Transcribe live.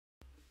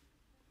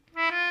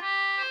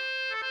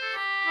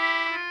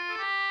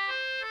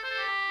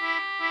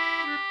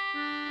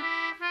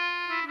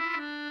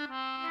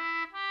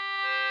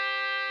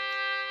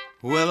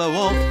Well,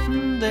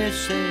 often they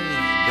say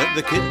that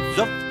the kids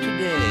of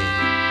today,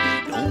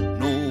 they don't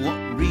know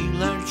what real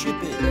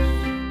hardship is.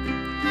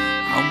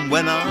 And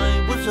when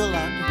I was a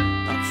lad,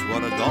 that's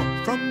what I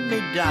got from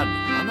me dad,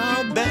 and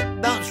I'll bet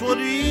that's what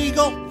he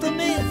got from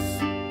his.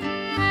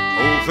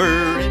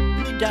 Over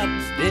in me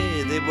dad's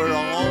day, they were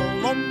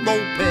all on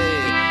low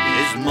pay,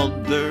 his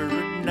mother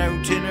had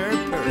out in her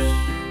purse.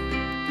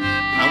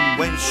 And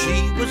when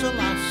she was a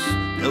lass,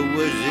 there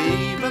was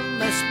even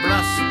less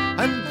brass,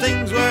 and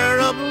things were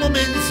a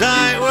bloomin'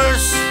 sight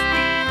worse.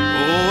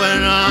 Oh,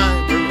 when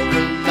I were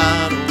a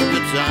lad, all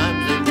the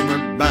times they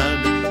were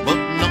bad, but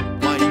not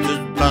quite as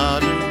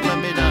bad as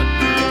when me dad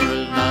were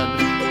a lad.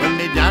 When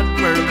me dad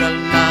were a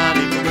lad,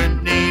 it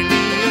went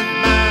nearly as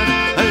bad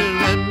as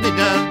when me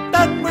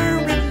dad were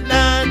a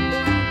lad.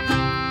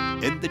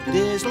 In the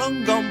days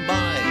long gone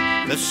by,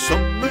 the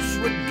summers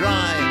were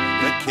dry,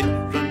 the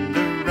kids ran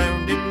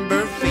around in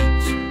bare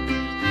feet.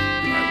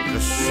 Now the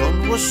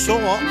sun was so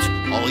hot,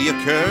 all your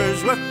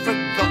cares were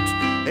forgot,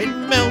 it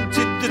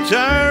melted the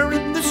tar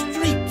in the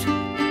street.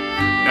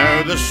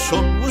 Now the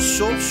sun was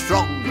so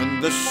strong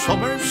and the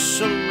summers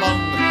so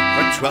long,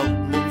 for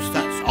 12 months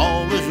that's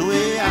all as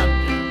we had.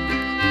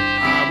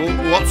 But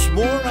what's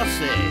more I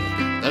say,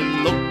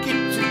 than look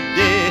at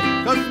today,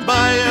 'cause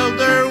by hell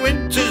their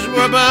winters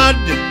were bad.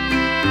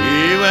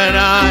 When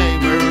I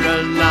were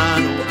a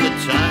lad, all the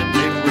time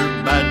they were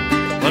bad,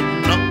 but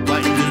not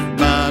quite as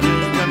bad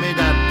as when me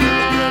dad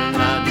were a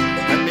lad.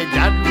 When me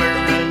dad were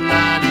a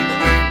lad, it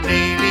were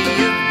nearly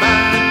as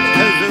bad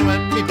as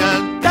when me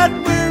dad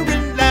were a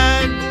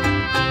lad.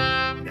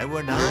 Now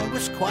when I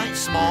was quite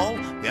small,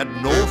 we had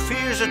no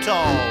fears at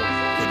all,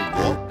 could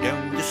walk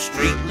down the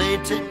street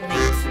late at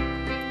night.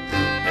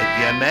 If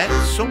you met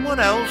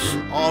someone else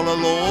all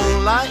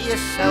alone like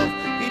yourself,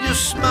 you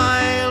just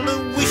smile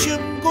and wish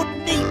 'em good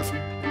night.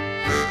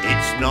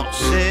 It's not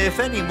safe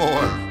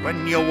anymore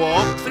when you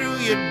walk through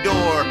your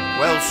door,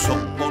 well,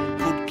 someone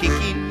could kick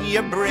in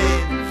your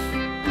brains.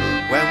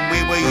 When we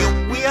were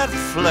young we had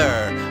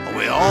flair, and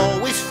we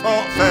always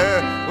fought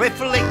fair, with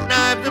flick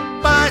knives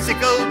and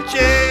bicycle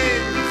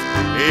chains.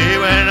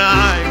 When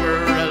I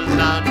were a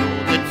lad,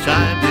 all the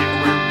time they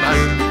were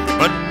bad,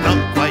 but not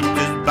quite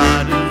as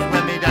bad as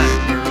when me dad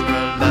were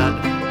a lad.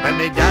 When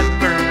me dad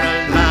were a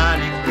lad,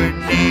 it were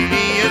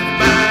nearly as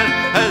bad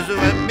as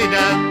when me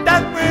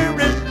dad were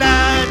a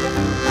lad.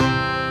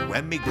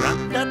 When me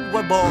granddad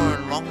were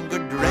born, longer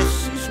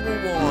dresses were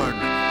worn,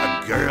 a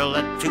girl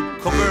had to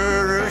cover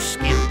her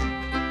skin,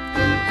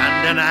 and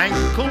an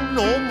ankle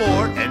no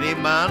more any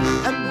man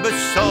ever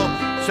saw,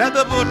 said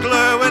the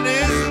butler when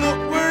his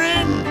look were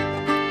in.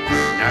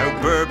 Now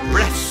her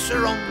breasts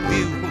are on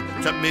view,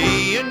 to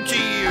me and to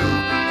you,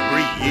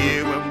 every year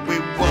when we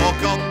walk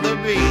on the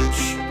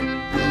beach.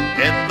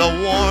 In the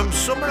warm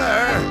summer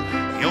air,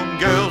 young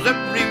girls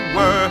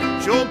everywhere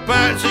show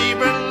parts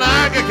even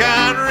like I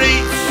can't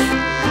reach.